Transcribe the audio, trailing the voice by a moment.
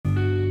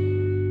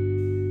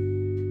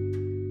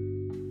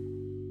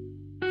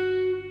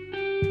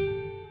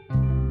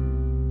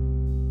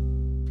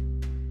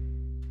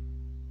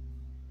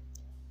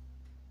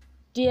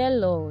Dear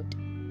Lord,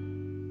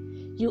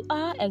 you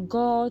are a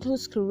God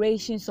whose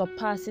creation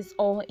surpasses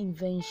all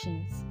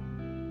inventions.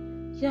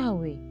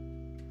 Yahweh,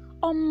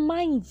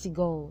 Almighty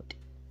God,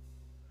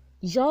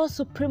 your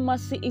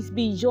supremacy is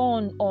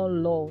beyond all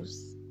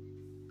laws.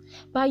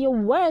 By your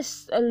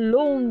words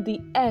alone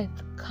the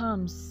earth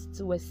comes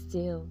to a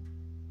still.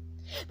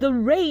 The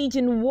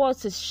raging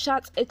waters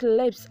shut its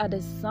lips at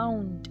the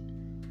sound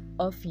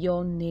of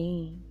your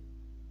name.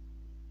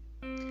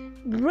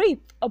 Breathe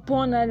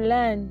upon a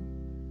land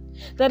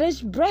that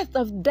its breath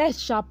of death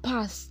shall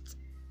pass.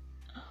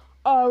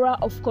 Aura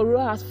of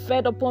Korah has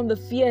fed upon the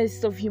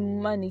fears of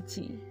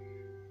humanity,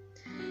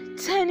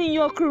 turning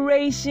your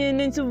creation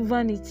into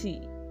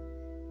vanity.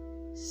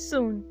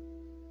 Soon,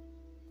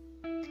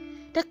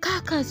 the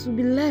carcass will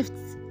be left,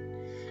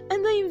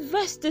 and the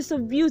investors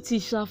of beauty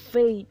shall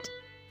fade.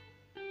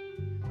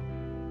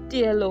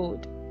 Dear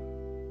Lord,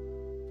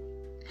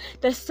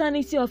 the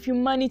sanity of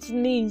humanity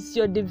needs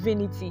your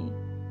divinity,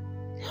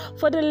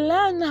 for the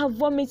land have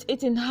vomited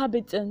its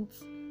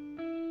inhabitants.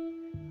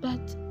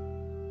 But,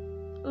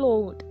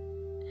 Lord,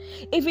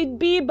 if it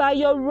be by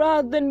your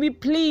wrath, then we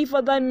plead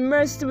for thy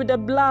mercy with the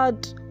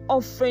blood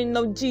offering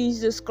of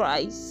Jesus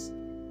Christ.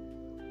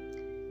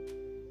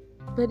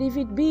 But if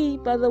it be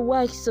by the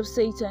works of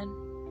Satan,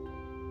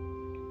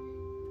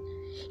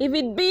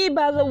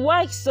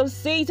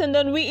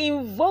 then we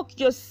invoke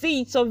your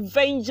seats of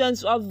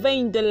vengeance to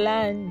avenge the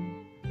land.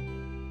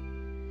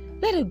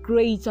 Let a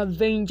great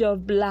avenger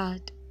of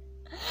blood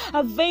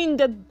avenge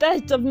the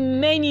death of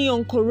many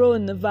on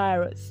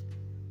coronavirus,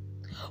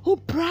 who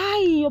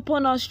pry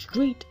upon our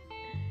street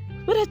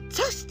with a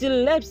thirsty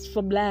lips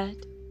for blood.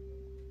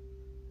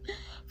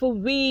 For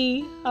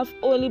we have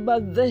only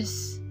but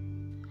this,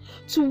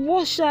 to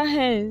wash our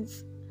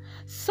hands,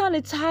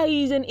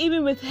 sanitize, and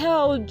even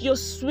withheld your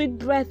sweet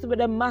breath with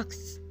a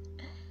mask,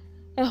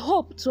 a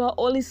hope to our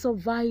only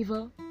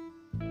survivor.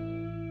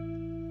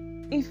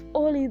 If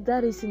only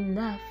that is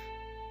enough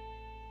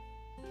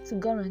to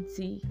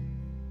guarantee.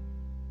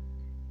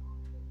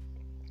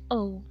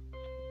 Oh,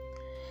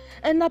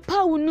 and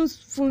apa unu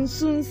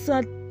funsun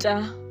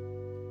sata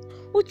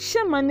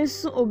uchema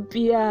nesu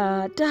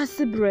obia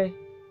dasibre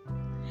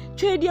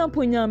trade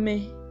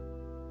amponyame.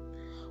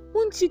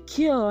 Won't you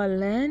kill our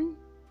land?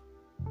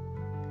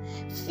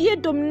 Fear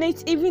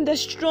dominates even the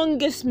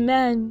strongest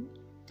man,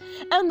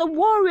 and the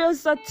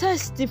warriors are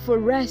thirsty for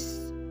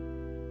rest.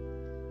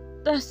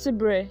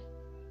 Dasibre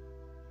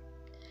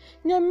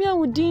Nyamia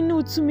udini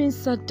utumi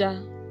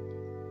sada.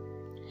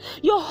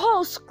 Your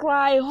hosts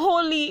cry,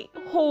 holy,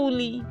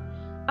 holy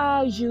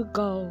are you,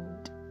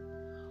 God.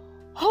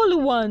 Holy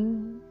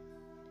One,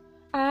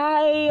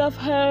 I have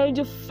heard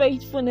your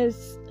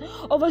faithfulness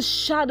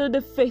overshadow the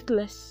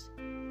faithless.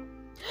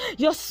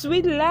 Your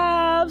sweet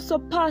love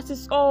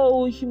surpasses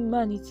all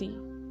humanity.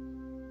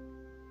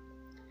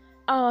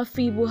 Our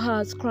feeble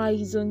hearts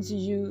cries unto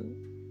you,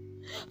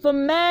 for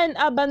men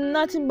are but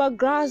nothing but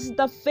grass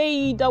that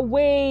fade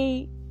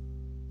away.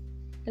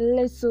 A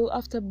little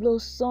after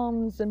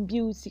blossoms and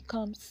beauty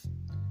comes,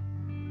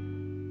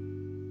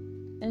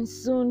 and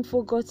soon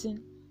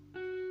forgotten.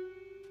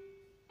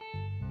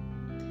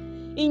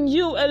 In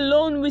you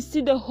alone we see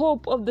the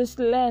hope of this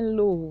land,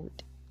 Lord.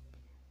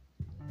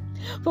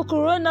 For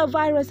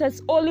coronavirus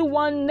has only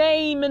one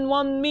name and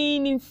one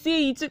meaning,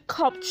 see to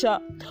capture,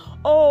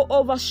 all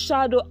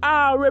overshadow,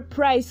 our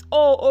repress,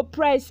 all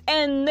oppress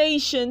and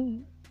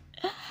nation.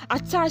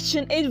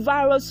 Attaching its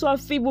virus to our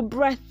feeble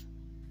breath,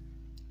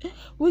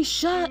 we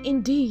shall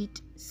indeed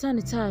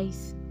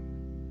sanitize,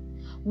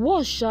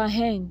 wash our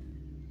hands,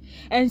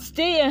 and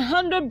stay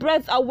 100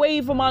 breaths away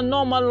from our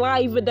normal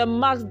life with the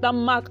marks that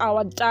mark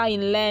our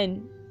dying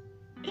land.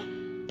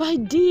 By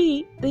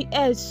thee the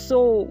earth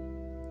sow,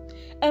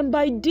 and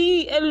by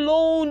thee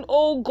alone,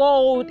 O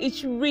God,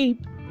 it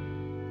reap.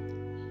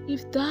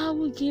 If thou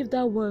will give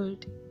thy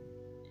word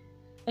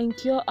and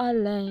cure our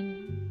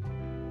land,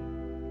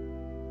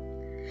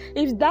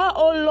 if thou,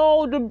 O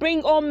Lord, will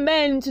bring all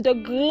men to the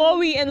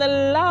glory and the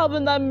love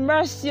and the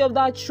mercy of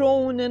thy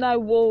throne, and I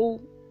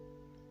will.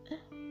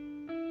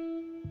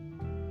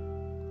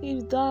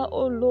 If thou,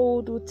 O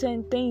Lord, will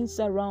turn things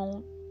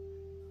around,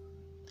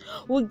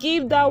 will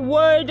give thy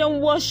word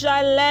and wash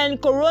our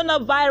land,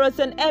 coronavirus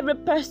and every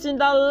person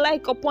that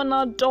like upon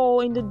our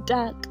door in the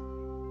dark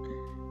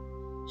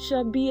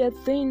shall be a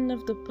thing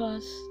of the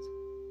past.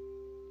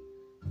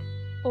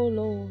 O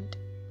Lord,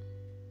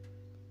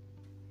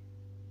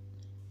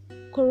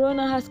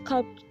 Corona has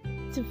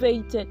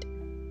captivated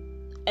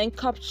and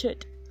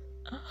captured,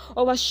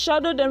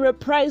 overshadowed and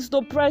repressed the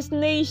oppressed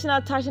nation,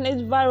 attaching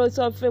its virus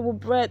to our feeble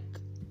breath.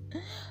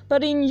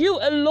 But in you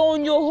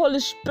alone, your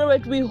Holy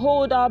Spirit, we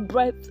hold our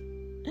breath.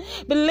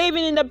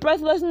 Believing in the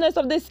breathlessness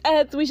of this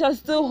earth, we shall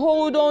still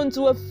hold on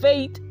to a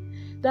faith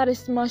that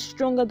is much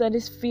stronger than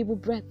this feeble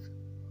breath.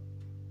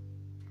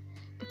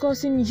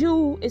 Because in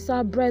you is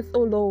our breath, O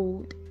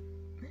Lord,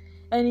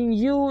 and in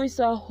you is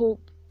our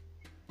hope.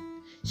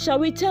 Shall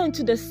we turn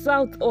to the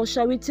south or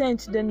shall we turn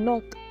to the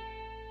north?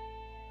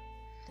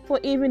 For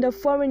even the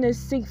foreigners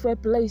seek for a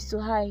place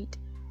to hide.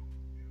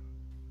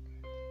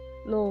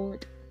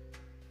 Lord.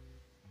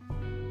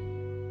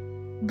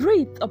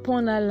 Breathe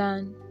upon our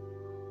land,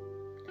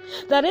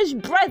 that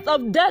each breath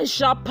of death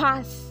shall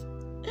pass.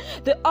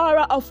 The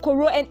aura of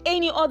Corona and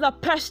any other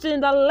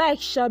person that like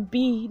shall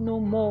be no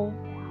more.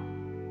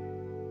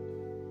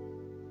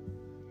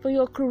 For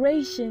your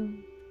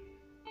creation,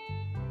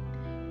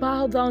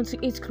 bow down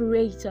to its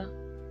creator,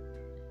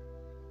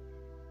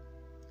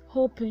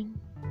 hoping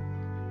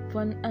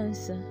for an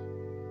answer.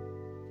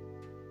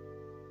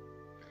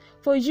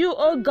 For you,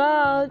 O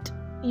God,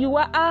 you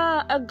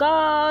are a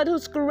God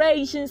whose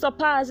creation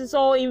surpasses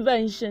all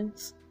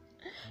inventions.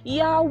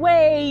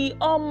 Yahweh,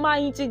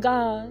 Almighty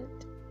God,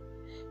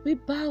 we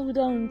bow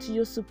down to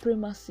your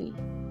supremacy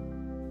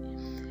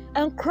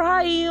and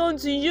cry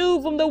unto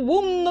you from the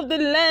womb of the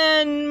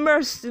land,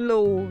 mercy,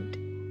 Lord.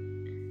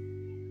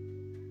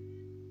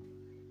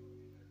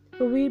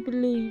 For we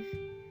believe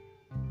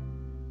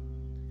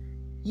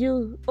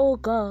you, O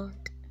God,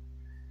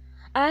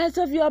 out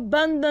of your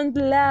abundant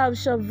love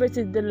shall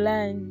visit the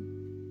land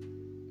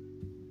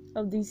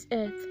of this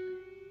earth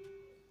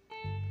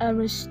and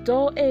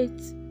restore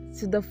it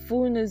to the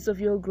fullness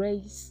of your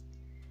grace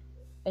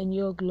and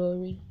your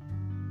glory.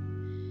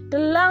 The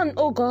land,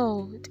 O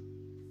God,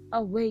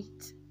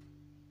 awaits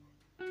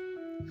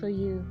for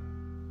you.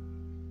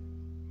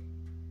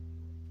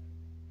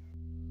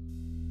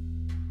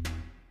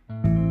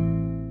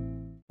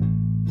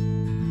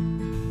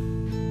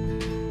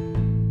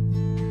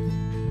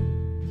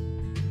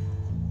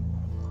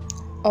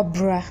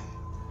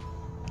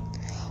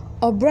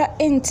 Obra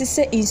enti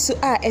se insu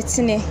a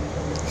etine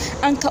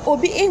anka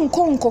obi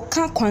enko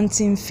ka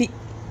kwantimfi.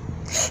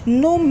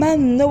 No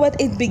man knoweth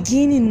its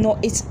beginning nor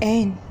its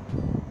end.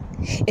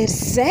 It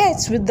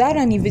sets without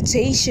an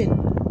invitation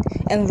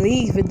and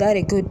leaves without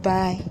a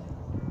goodbye.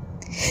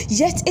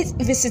 Yet its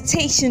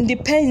visitation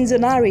depends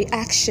on our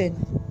reaction.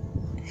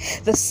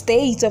 The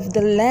state of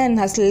the land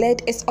has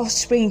led its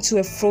offspring to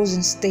a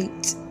frozen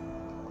state.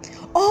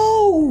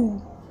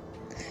 Oh,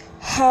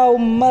 how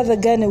mother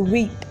gonna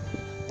weep?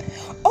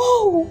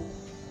 Oh,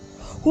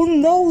 who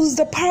knows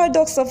the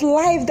paradox of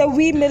life that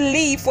we may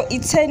live for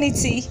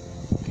eternity?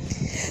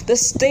 The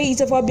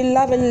state of our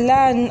beloved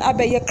land,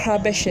 Abaya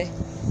Krabeshe.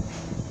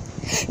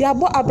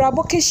 Yabo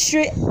abrabo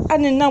keshre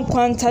aninam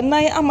kwanta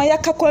nai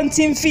amayaka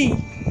kwantimfi.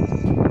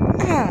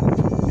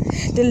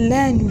 The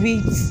land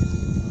weeps.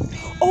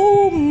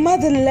 Oh,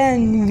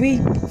 motherland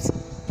weeps.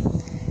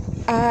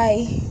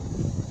 I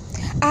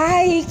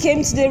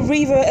came to the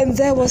river and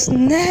there was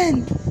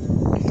none.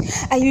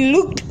 I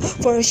looked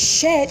for a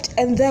shed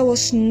and there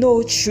was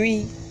no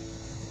tree.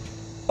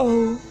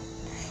 Oh,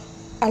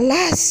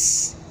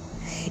 alas,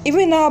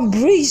 even our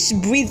breeze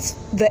breathed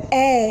the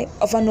air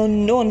of an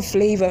unknown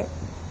flavor.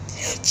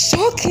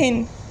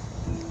 Choking,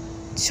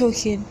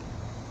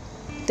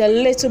 the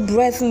little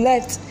breath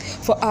left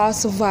for our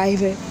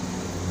survivor.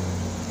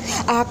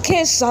 Our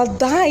kids are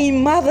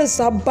dying, mothers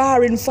are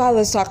barren,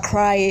 fathers are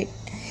crying.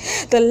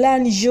 The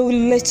land you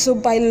little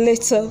by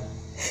little.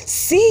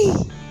 See,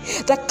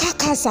 the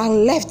carcass are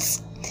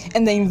left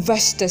and the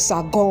investors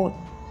are gone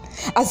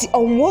as the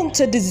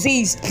unwanted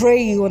disease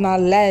prey on our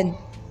land.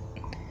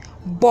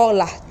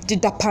 Bola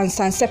did the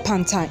pansan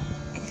sepantine.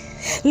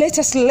 Let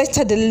us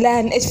litter the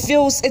land, it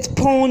fills its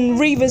pond,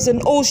 rivers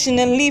and ocean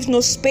and leaves no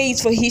space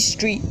for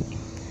history.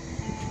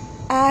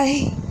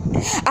 I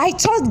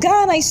thought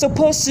Ghana is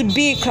supposed to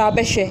be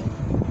Krabeshe.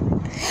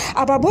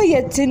 Abrabo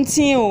ye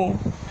tintin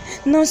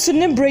no so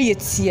ne bre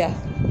yetia.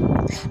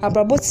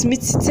 Abrabo timi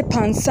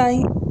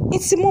pansan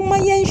iti moma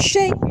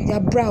yenhwe ya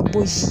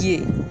brabo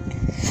ye.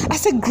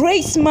 As a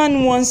great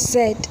man once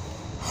said,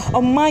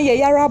 Oma ye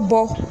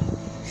yarabo,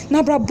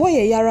 na brabo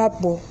ye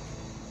yarabo.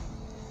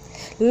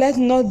 Let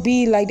not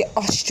be like the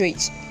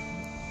ostrich,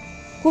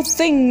 who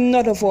think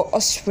not of our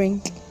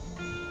offspring,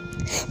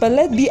 but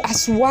let be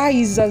as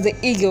wise as the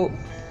eagle.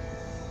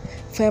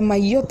 For a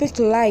myopic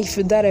life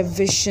without a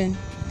vision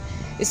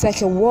is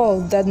like a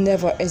world that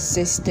never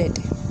existed.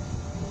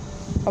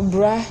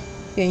 Abra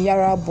yen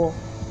yarabo,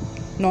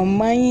 no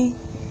mai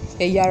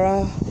ye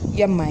yara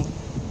yamai.